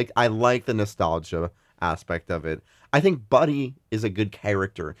nice. I like the nostalgia aspect of it. I think Buddy is a good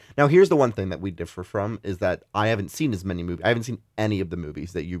character. Now, here's the one thing that we differ from, is that I haven't seen as many movies. I haven't seen any of the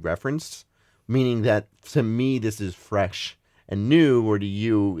movies that you referenced, meaning that to me this is fresh and new, or to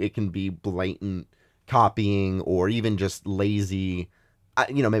you it can be blatant copying or even just lazy.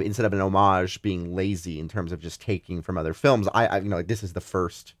 Maybe instead of an homage, being lazy in terms of just taking from other films. Like this is the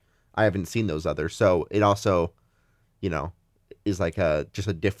first. I haven't seen those others, so it also, is like just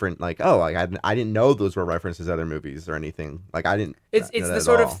a different, like, oh, like I didn't know those were references to other movies or anything. Like I didn't. It's the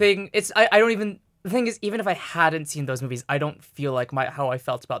sort of thing. I don't even. The thing is, even if I hadn't seen those movies, I don't feel like how I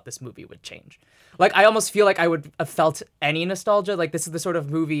felt about this movie would change. Like I almost feel like I would have felt any nostalgia. Like this is the sort of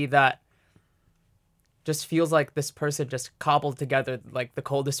movie that just feels like this person just cobbled together like the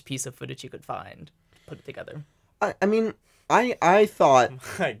coldest piece of footage you could find, put it together. I mean. I thought. Oh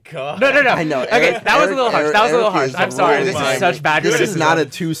my God. No. I know. Okay, that was a little harsh. I'm sorry. This is such bad criticism. This is not a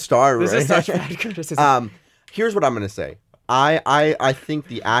 2-star. This is such bad criticism. Here's what I'm gonna say. I think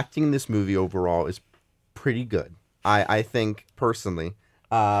the acting in this movie overall is pretty good. I think personally,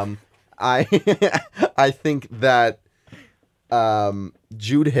 I I think that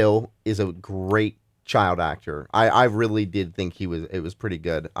Jude Hill is a great child actor. I really did think it was pretty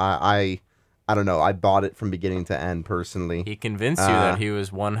good. I don't know. I bought it from beginning to end personally. He convinced you that he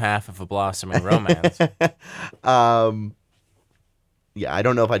was one half of a blossoming romance. Yeah, I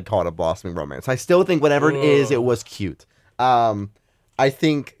don't know if I'd call it a blossoming romance. I still think whatever it is, it was cute. I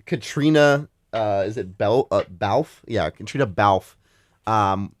think Katrina, is it Balfe? Yeah, Katrina Balfe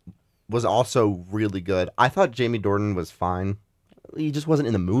was also really good. I thought Jamie Dornan was fine. He just wasn't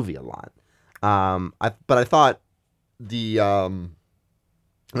in the movie a lot. But I thought the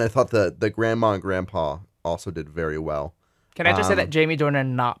grandma and grandpa also did very well. Can I just say that Jamie Dornan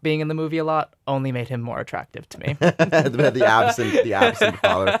not being in the movie a lot only made him more attractive to me? the absent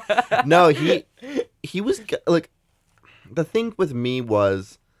father. No, he was like, the thing with me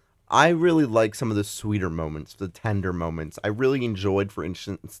was, I really like some of the sweeter moments, the tender moments. I really enjoyed, for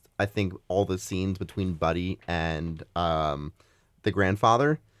instance, I think all the scenes between Buddy and the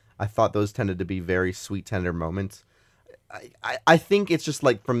grandfather. I thought those tended to be very sweet, tender moments. I think it's just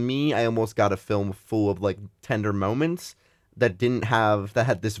like, for me, I almost got a film full of like tender moments that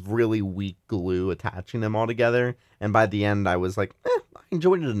had this really weak glue attaching them all together. And by the end, I was like, I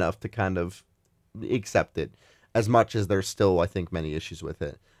enjoyed it enough to kind of accept it, as much as there's still, I think, many issues with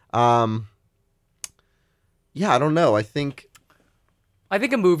it. Yeah, I don't know. I think a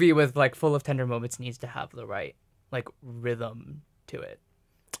movie with like full of tender moments needs to have the right like rhythm to it,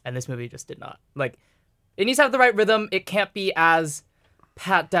 and this movie just did not. Like, it needs to have the right rhythm. It can't be as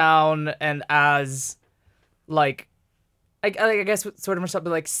pat down and as like I guess sort of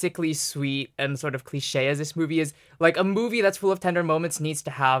something like sickly sweet and sort of cliche as this movie is. Like, a movie that's full of tender moments needs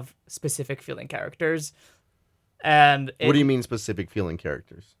to have specific feeling characters. And what do you mean specific feeling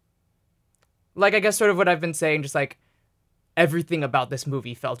characters? Like, I guess sort of what I've been saying, just like everything about this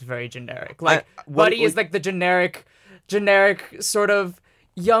movie felt very generic. Like, Buddy is like the generic sort of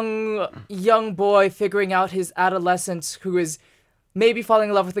young boy figuring out his adolescence, who is maybe falling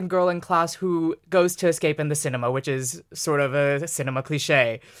in love with a girl in class who goes to escape in the cinema, which is sort of a cinema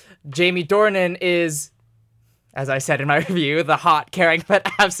cliche. Jamie Dornan is, as I said in my review, the hot, caring, but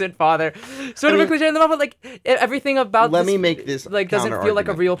absent father. Sort of a cliche in the moment. Like, everything about Let me make this like doesn't feel like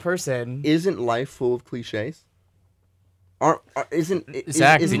a real person. Isn't life full of cliches? Isn't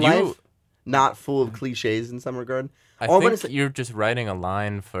Zach, is did life you not full of cliches in some regard? I think you're just writing a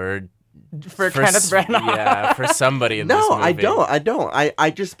line for Kenneth Branagh. Yeah, for somebody in this movie. No, I don't.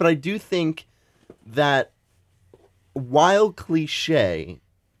 But I do think that while cliche,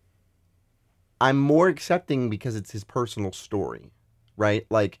 I'm more accepting because it's his personal story, right?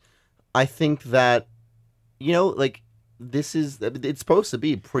 Like, I think that, like, it's supposed to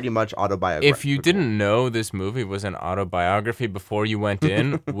be pretty much autobiographical. If you didn't know this movie was an autobiography before you went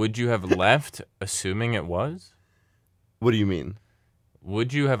in, would you have left assuming it was? What do you mean?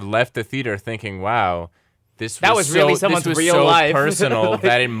 Would you have left the theater thinking, "Wow, this was really someone's real life. personal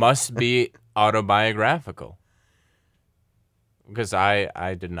that it must be autobiographical"? Because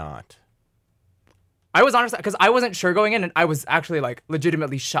I did not. I was honest, because I wasn't sure going in, and I was actually like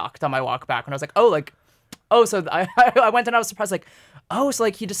legitimately shocked on my walk back when I was like, so I went and I was surprised, like, so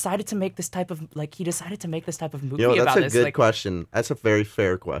like he decided to make this type of movie about this. That's a good question. That's a very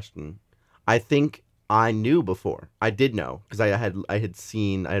fair question. I think I knew before. I did know because I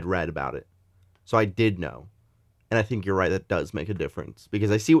had read about it, so I did know, and I think you're right. That does make a difference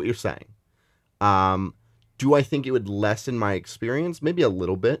because I see what you're saying. Do I think it would lessen my experience? Maybe a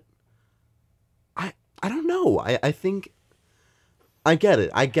little bit. I don't know. I think I get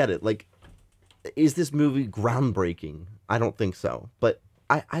it. Like, is this movie groundbreaking? I don't think so. But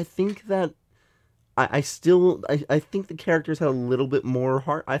I think that I think the characters had a little bit more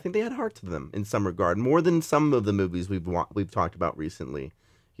heart. I think they had heart to them in some regard, more than some of the movies we've talked about recently.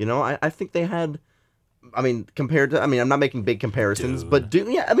 I think they had. I mean, I'm not making big comparisons, but they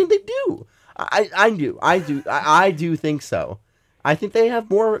do. I do think so. I think they have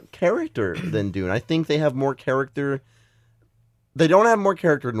more character than Dune. I think they have more character. They don't have more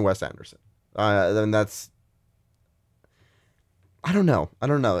character than Wes Anderson. Then that's. I don't know.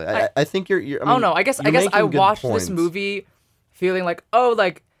 I think you're. I don't know. I guess I watched this movie, feeling like,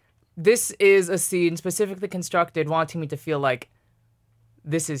 this is a scene specifically constructed, wanting me to feel like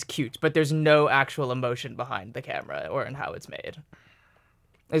this is cute, but there's no actual emotion behind the camera or in how it's made.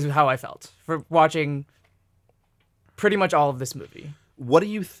 Is how I felt for watching pretty much all of this movie. What do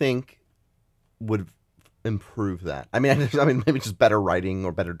you think would improve that? I mean, maybe just better writing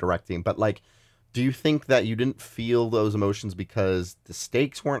or better directing, but like, do you think that you didn't feel those emotions because the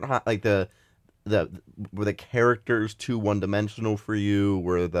stakes weren't high? Like were the characters too one-dimensional for you?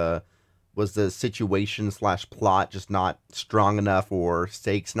 Was the situation / plot just not strong enough, or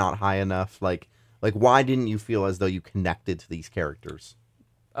stakes not high enough? Like why didn't you feel as though you connected to these characters?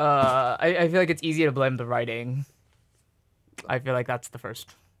 I feel like it's easy to blame the writing. I feel like that's the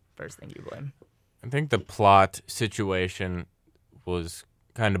first thing you blame. I think the plot situation was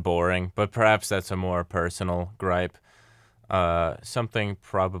kind of boring, but perhaps that's a more personal gripe. Something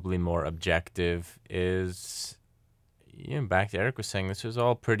probably more objective is, back to Eric was saying, this was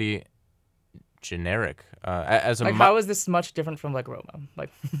all pretty generic. How is this much different from like Roma?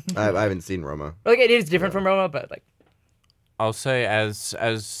 Like, I haven't seen Roma. Like, it is different from Roma, but like, I'll say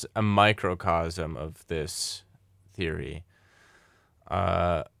as a microcosm of this theory,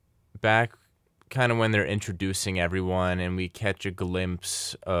 back kind of when they're introducing everyone and we catch a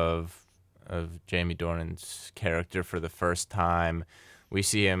glimpse of Jamie Dornan's character for the first time. We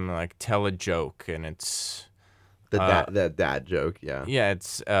see him like tell a joke, and it's The dad joke, yeah. yeah,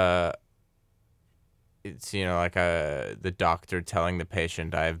 it's like the doctor telling the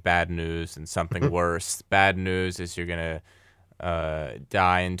patient, "I have bad news and something worse. Bad news is you're gonna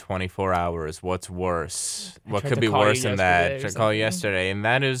die in 24 hours. What's worse? What tried could to be call you worse than that? yesterday or Tried to call you something. yesterday," and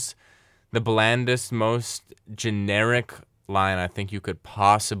that is the blandest, most generic line I think you could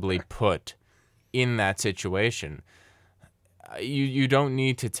possibly put in that situation. You don't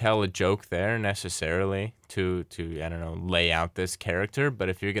need to tell a joke there necessarily to I don't know, lay out this character, but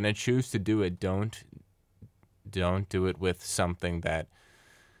if you're gonna choose to do it, don't do it with something that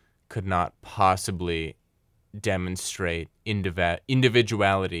could not possibly demonstrate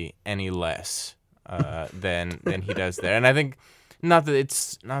individuality any less than he does there. And I think not that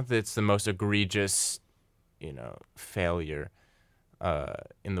it's the most egregious, failure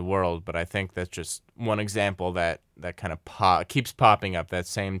in the world, but I think that's just one example that kind of keeps popping up, that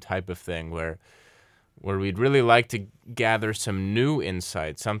same type of thing where we'd really like to gather some new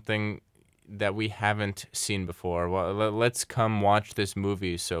insight, something that we haven't seen before. Well, let's come watch this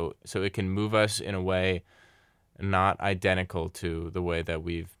movie so it can move us in a way not identical to the way that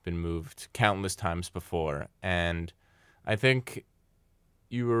we've been moved countless times before. And I think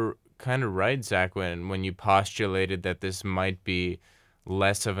you were kind of right, Zach, when you postulated that this might be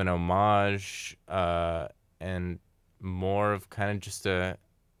less of an homage and more of kind of just a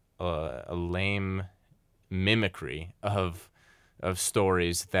lame mimicry of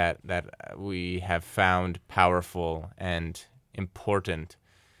stories that we have found powerful and important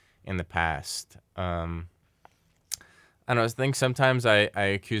in the past. I don't know, I think sometimes I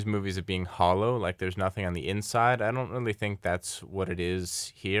accuse movies of being hollow, like there's nothing on the inside. I don't really think that's what it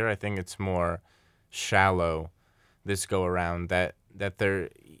is here. I think it's more shallow this go around, that there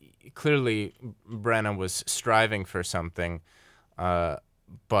clearly Brenna was striving for something,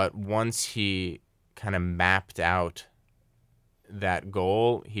 but once he kind of mapped out that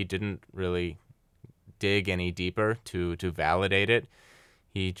goal, he didn't really dig any deeper to validate it.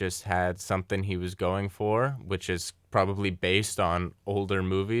 He just had something he was going for, which is probably based on older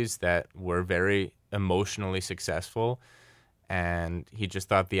movies that were very emotionally successful. And he just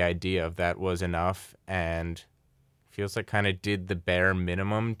thought the idea of that was enough, and feels like kind of did the bare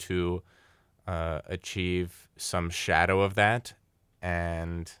minimum to achieve some shadow of that.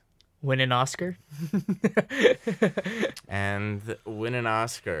 And Win an Oscar? win an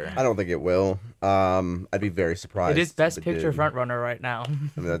Oscar. I don't think it will. I'd be very surprised. It is Best if it Picture did. frontrunner right now. I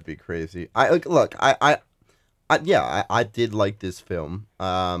mean, that'd be crazy. I did like this film.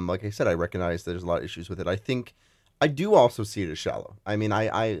 Like I said, I recognize there's a lot of issues with it. I think I do also see it as shallow. I mean,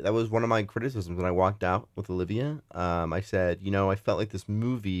 I that was one of my criticisms when I walked out with Olivia. I said, I felt like this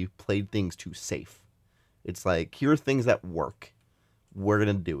movie played things too safe. It's like, here are things that work. We're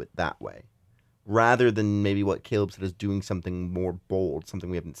gonna do it that way, rather than maybe what Caleb said is doing something more bold, something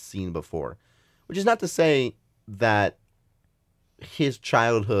we haven't seen before. Which is not to say that his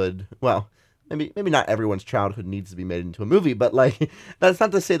childhood, well, maybe not everyone's childhood needs to be made into a movie, but like, that's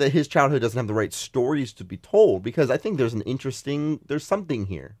not to say that his childhood doesn't have the right stories to be told, because I think there's something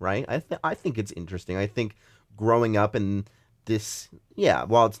here, right? I think it's interesting. I think growing up in this,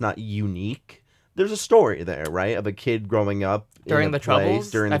 while it's not unique, there's a story there, right? Of a kid growing up During in the a place,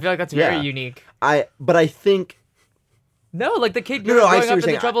 Troubles? I feel like that's very unique. But I think No, like the kid No, growing I see up what you're in the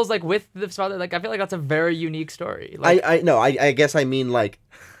saying. Troubles, like with the father. Like I feel like that's a very unique story. Like, I guess I mean, like,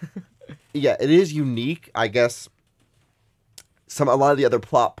 yeah, it is unique. I guess a lot of the other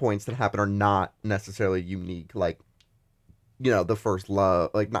plot points that happen are not necessarily unique. Like, the first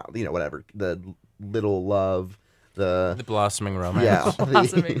love, like, not, whatever, the little love, The blossoming romance. yeah,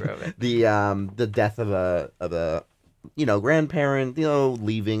 Blossoming romance. the death of a grandparent,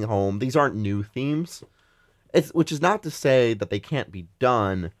 leaving home. These aren't new themes. Which is not to say that they can't be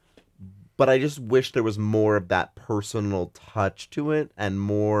done, but I just wish there was more of that personal touch to it, and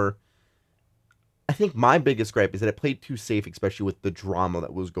more. I think my biggest gripe is that it played too safe, especially with the drama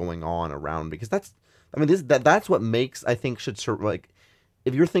that was going on around. Because that's what makes, I think, should sort of, like,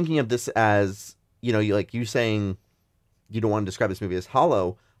 if you're thinking of this as, you saying you don't want to describe this movie as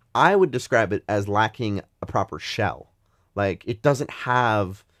hollow, I would describe it as lacking a proper shell. Like, it doesn't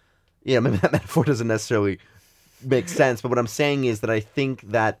have, maybe that metaphor doesn't necessarily make sense, but what I'm saying is that I think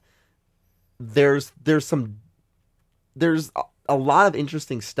that there's a lot of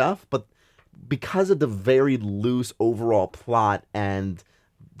interesting stuff, but because of the very loose overall plot and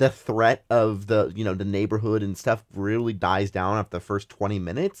the threat of the the neighborhood and stuff really dies down after the first 20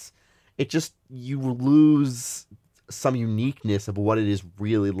 minutes. It just, you lose some uniqueness of what it is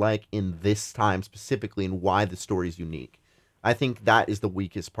really like in this time specifically, and why the story is unique. I think that is the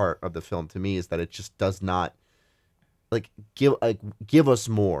weakest part of the film to me, is that it just does not give us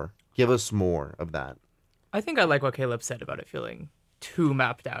more of that. I think I like what Caleb said about it feeling too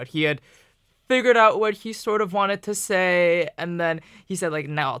mapped out. He had figured out what he sort of wanted to say, and then he said, like,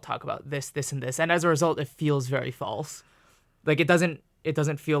 now I'll talk about this, this, and this. And as a result, it feels very false. Like, it doesn't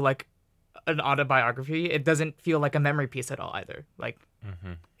feel like an autobiography. It doesn't feel like a memory piece at all either. Like,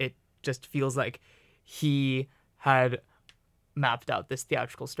 it just feels like he had mapped out this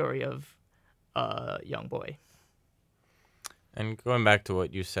theatrical story of a young boy. And going back to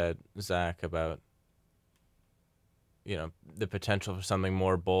what you said, Zach, about the potential for something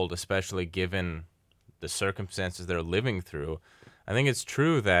more bold, especially given the circumstances they're living through. I think it's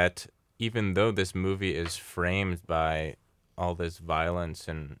true that even though this movie is framed by all this violence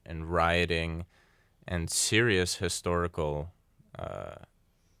and rioting and serious historical,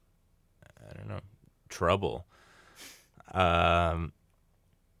 trouble, all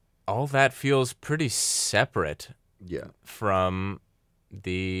that feels pretty separate from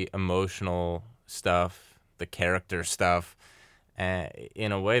the emotional stuff, the character stuff,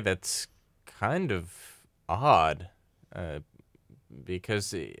 in a way that's kind of odd,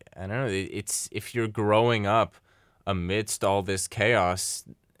 because I don't know. It's, if you're growing up amidst all this chaos,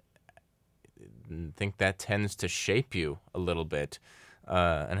 I think that tends to shape you a little bit,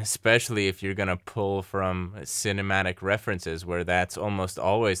 and especially if you're gonna pull from cinematic references, where that's almost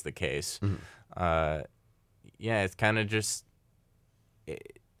always the case. It's kind of just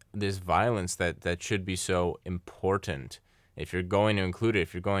this violence that should be so important. If you're going to include it,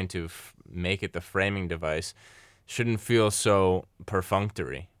 if you're going to make it the framing device, shouldn't feel so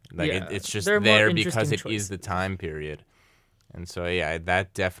perfunctory. Like, it's just there because it is the time period. And so,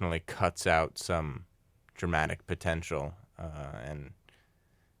 that definitely cuts out some dramatic potential. In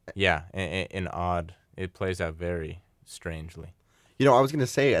odd, it plays out very strangely. I was going to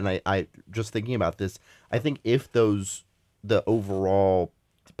say, and I just thinking about this, I think if the overall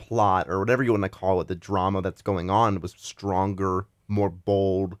plot, or whatever you want to call it, the drama that's going on, was stronger, more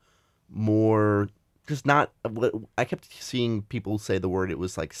bold, more just not. I kept seeing people say the word, it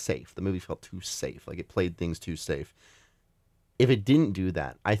was like safe. The movie felt too safe, like it played things too safe. If it didn't do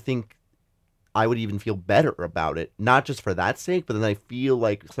that, I think I would even feel better about it, not just for that sake, but then I feel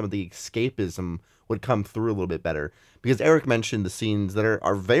like some of the escapism would come through a little bit better. Because Eric mentioned the scenes that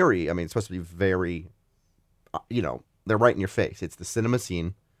are very, it's supposed to be very, they're right in your face. It's the cinema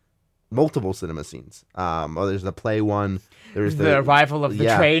scene, multiple cinema scenes. There's the play one. There's the arrival of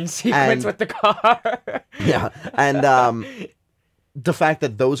the train sequence with the car. And the fact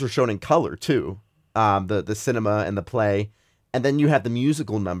that those are shown in color too. The cinema and the play, and then you have the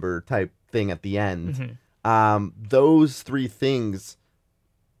musical number type thing at the end. Those three things,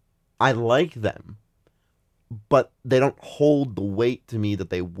 I like them, but they don't hold the weight to me that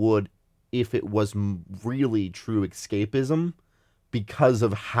they would if it was really true escapism, because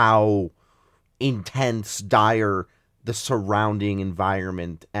of how intense, dire the surrounding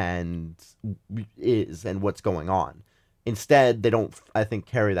environment and what's going on. Instead, they don't, I think,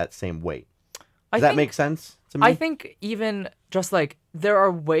 carry that same weight. Does that make sense to me? I think even just like there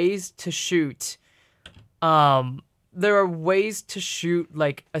are ways to shoot like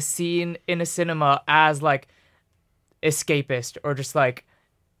a scene in a cinema as like escapist or just like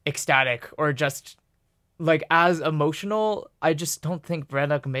ecstatic or just like as emotional. I just don't think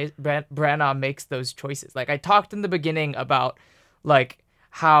Branagh makes those choices. Like I talked in the beginning about like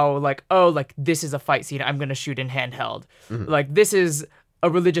how like, oh, like this is a fight scene, I'm gonna shoot in handheld. Like this is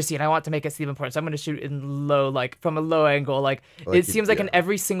a religious scene, I want to make it seem important, so I'm gonna shoot in low, like from a low angle. Like it seems like in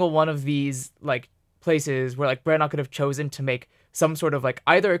every single one of these like places where like Branagh could have chosen to make some sort of like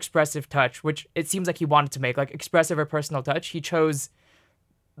either expressive touch, which it seems like he wanted to make, like expressive or personal touch. He chose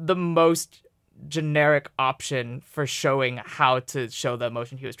the most generic option for showing how to show the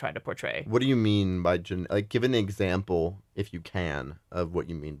emotion he was trying to portray. What do you mean by like, give an example, if you can, of what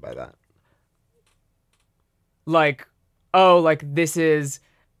you mean by that? Like, oh, like this is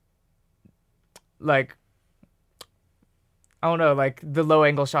like, I don't know, like the low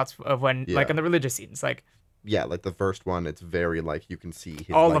angle shots of when like in the religious scenes, like like the first one, it's very like you can see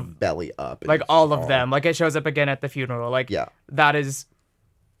his all like, of, belly up, like all of them, like it shows up again at the funeral, like that is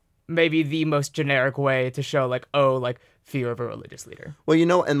maybe the most generic way to show like, oh, like fear of a religious leader. Well, you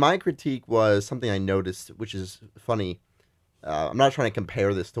know, and my critique was something I noticed, which is funny. I'm not trying to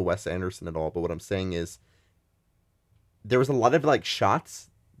compare this to Wes Anderson at all, but what I'm saying is there was a lot of like shots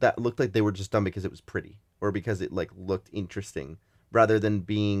that looked like they were just done because it was pretty or because it like looked interesting rather than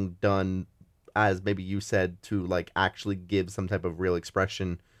being done as maybe you said to like actually give some type of real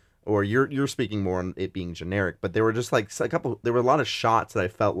expression. Or you're speaking more on it being generic, but there were just like there were a lot of shots that I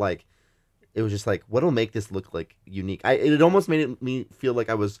felt like it was just like, what'll make this look like unique? It almost made me feel like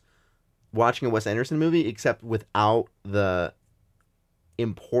I was watching a Wes Anderson movie, except without the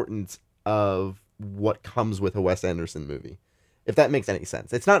importance of what comes with a Wes Anderson movie. If that makes any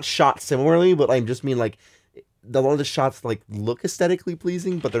sense. It's not shot similarly, but I just mean like a lot of the shots like look aesthetically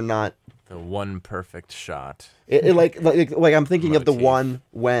pleasing, but they're not. The one perfect shot. Like I'm thinking of the Motif. one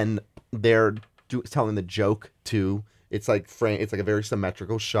when they're telling the joke too. It's like it's like a very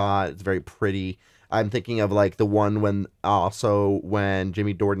symmetrical shot. It's very pretty. I'm thinking of like the one when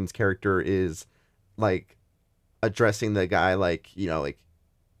Jimmy Dordan's character is like addressing the guy like, you know, like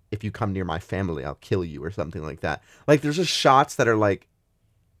if you come near my family, I'll kill you or something like that. Like there's just shots that are like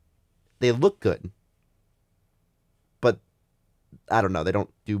they look good, but I don't know. They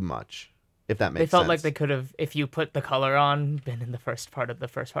don't do much. If that makes sense. They felt like they could have, if you put the color on, been in the first part of the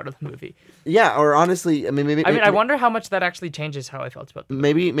movie. Yeah, or honestly, I mean, I wonder how much that actually changes how I felt about the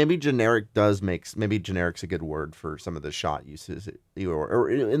movie. Maybe generic maybe generic's a good word for some of the shot uses,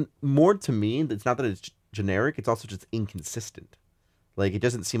 or more to me, it's not that it's generic; it's also just inconsistent. Like it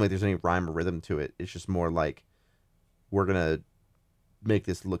doesn't seem like there's any rhyme or rhythm to it. It's just more like we're gonna make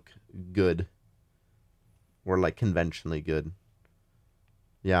this look good, or like conventionally good.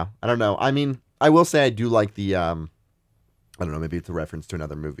 Yeah, I don't know. I mean, I will say I do like the, I don't know, maybe it's a reference to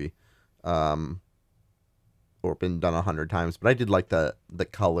another movie, or been done 100 times, but I did like the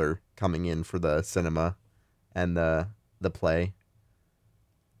color coming in for the cinema and the play.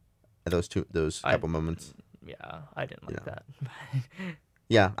 Those couple moments. Yeah, I didn't like that.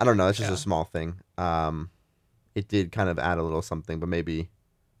 Yeah, I don't know. It's just Yeah. a small thing. It did kind of add a little something, but maybe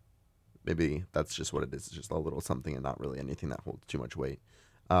that's just what it is. It's just a little something and not really anything that holds too much weight.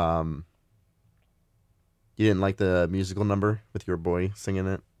 You didn't like the musical number with your boy singing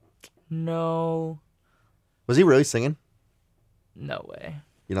it? No. Was he really singing? No way.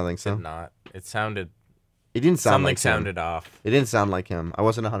 You don't think so? Did not. It sounded. It didn't sound Something like him. sounded off. It didn't sound like him. I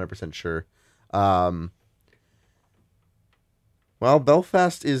wasn't 100% sure. Well,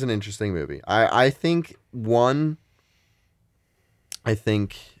 Belfast is an interesting movie. I think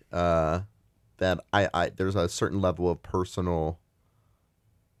that there's a certain level of personal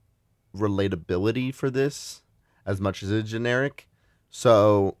relatability for this as much as it's generic.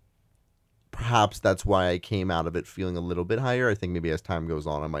 So perhaps that's why I came out of it feeling a little bit higher. I think maybe as time goes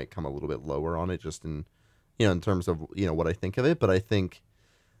on, I might come a little bit lower on it just in, in terms of, what I think of it. But I think,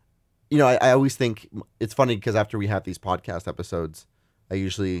 I always think it's funny because after we have these podcast episodes, I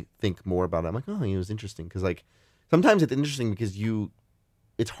usually think more about it. I'm like, oh, it was interesting. Because like sometimes it's interesting because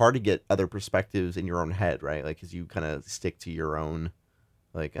it's hard to get other perspectives in your own head, right? Like, because you kind of stick to your own,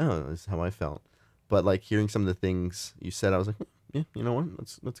 like, oh, this is how I felt. But like hearing some of the things you said, I was like, yeah, you know what?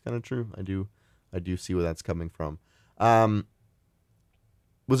 That's kind of true. I do see where that's coming from. Was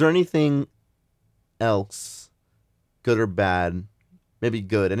there anything else, good or bad? Maybe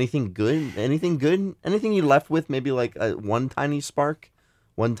good. Anything good? Anything good? Anything you left with? Maybe like one tiny spark,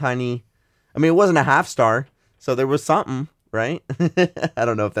 one tiny. I mean, it wasn't a half star, so there was something, right? I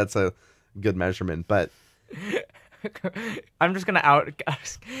don't know if that's a good measurement, but I'm just gonna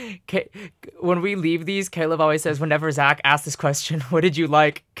when we leave these, Caleb always says whenever Zach asks this question, what did you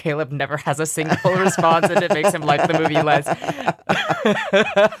like? Caleb never has a single response, and it makes him like the movie less.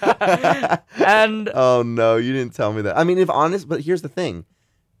 And oh no, you didn't tell me that. I mean, if honest, but here's the thing.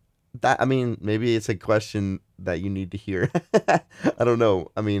 Maybe it's a question that you need to hear. I don't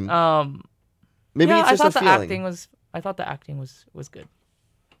know. I mean, maybe yeah, it's just I thought a feeling. I thought the acting was good.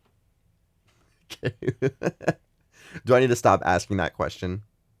 Okay. Do I need to stop asking that question?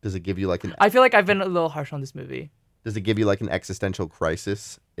 Does it give you like I feel like I've been a little harsh on this movie. Does it give you like an existential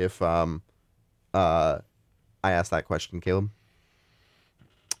crisis if I ask that question, Caleb?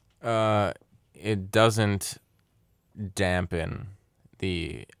 It doesn't dampen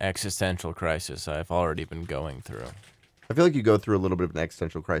the existential crisis I've already been going through. I feel like you go through a little bit of an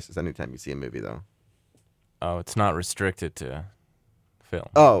existential crisis anytime you see a movie, though. Oh, it's not restricted to film.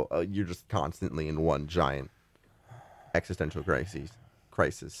 Oh, you're just constantly in one giant existential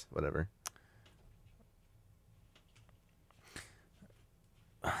crisis, whatever.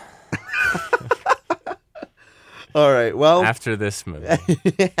 All right. Well, After this movie.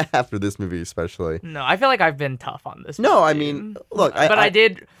 after this movie, especially. No, I feel like I've been tough on this. No, movie. I mean, look, I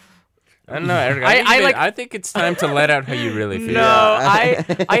did. I don't know, Eric. I think it's time to let out how you really feel. No,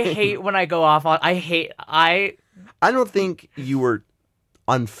 I hate when I go off on. I I don't think you were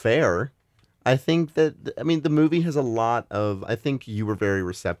unfair. I think that, I mean, the movie has a lot of, I think you were very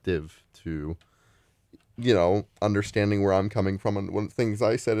receptive to, understanding where I'm coming from and one of the things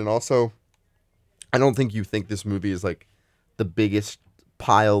I said. And also, I don't think you think this movie is like the biggest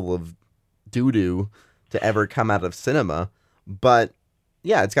pile of doo-doo to ever come out of cinema. But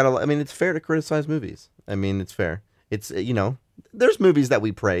yeah, it's fair to criticize movies. I mean, it's fair. It's, there's movies that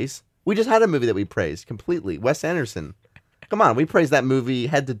we praise. We just had a movie that we praised completely. Wes Anderson. Come on, we praised that movie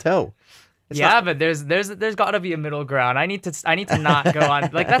head to toe. But there's got to be a middle ground. I need to not go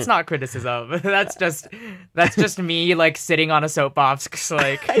on like that's not criticism. That's just me like sitting on a soapbox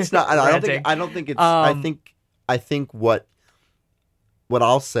like it's not. I don't think it's. I think what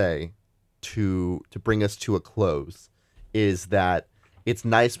I'll say to bring us to a close is that it's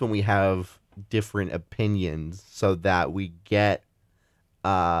nice when we have different opinions so that we get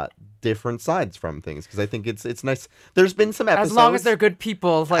different sides from things, because I think it's nice. There's been some episodes, as long as they're good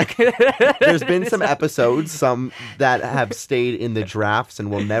people, like there's been some episodes, some that have stayed in the drafts and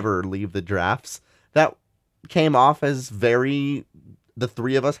will never leave the drafts, that came off as the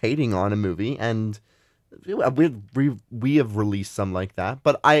three of us hating on a movie, and we have released some like that.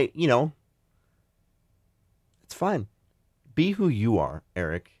 But it's fine. Be who you are,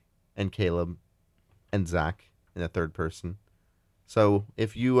 Eric and Caleb and Zach in a third person. So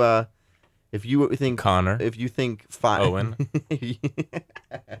if you think Connor, if you think Owen,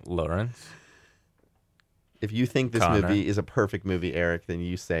 Lawrence, if you think this Connor. movie is a perfect movie, Eric, then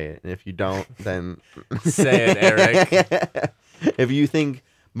you say it. And if you don't, then say it, Eric. If you think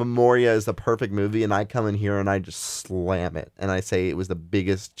Memoria is the perfect movie and I come in here and I just slam it and I say it was the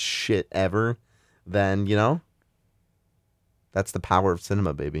biggest shit ever, then, that's the power of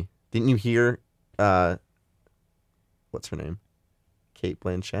cinema, baby. Didn't you hear, what's her name? Kate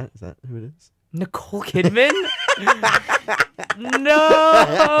Blanchett? Is that who it is? Nicole Kidman?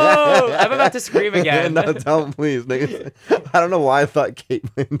 No! I'm about to scream again. No, don't please. I don't know why I thought Kate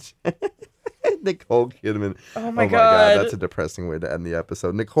Blanchett. Nicole Kidman. Oh my God. That's a depressing way to end the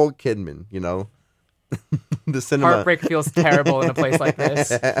episode. Nicole Kidman, the cinema. Heartbreak feels terrible in a place like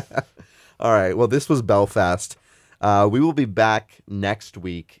this. All right. Well, this was Belfast. We will be back next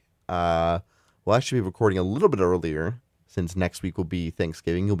week. We'll actually be recording a little bit earlier, since next week will be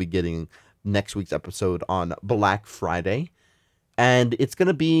Thanksgiving. You'll be getting next week's episode on Black Friday. And it's going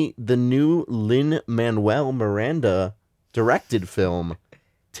to be the new Lin-Manuel Miranda directed film,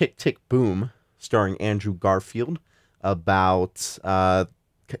 Tick, Tick, Boom, starring Andrew Garfield, about the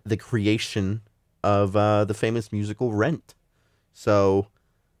creation of the famous musical Rent. So,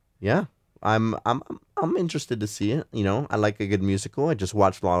 yeah, I'm interested to see it. I like a good musical. I just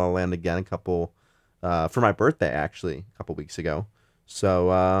watched La La Land again for my birthday, actually, a couple weeks ago.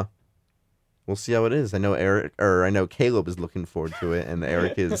 So we'll see how it is. I know Caleb is looking forward to it, and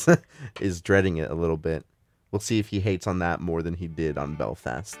Eric is dreading it a little bit. We'll see if he hates on that more than he did on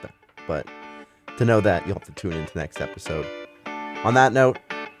Belfast. But to know that, you'll have to tune into next episode. On that note,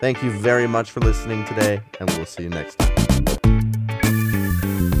 thank you very much for listening today, and we'll see you next time.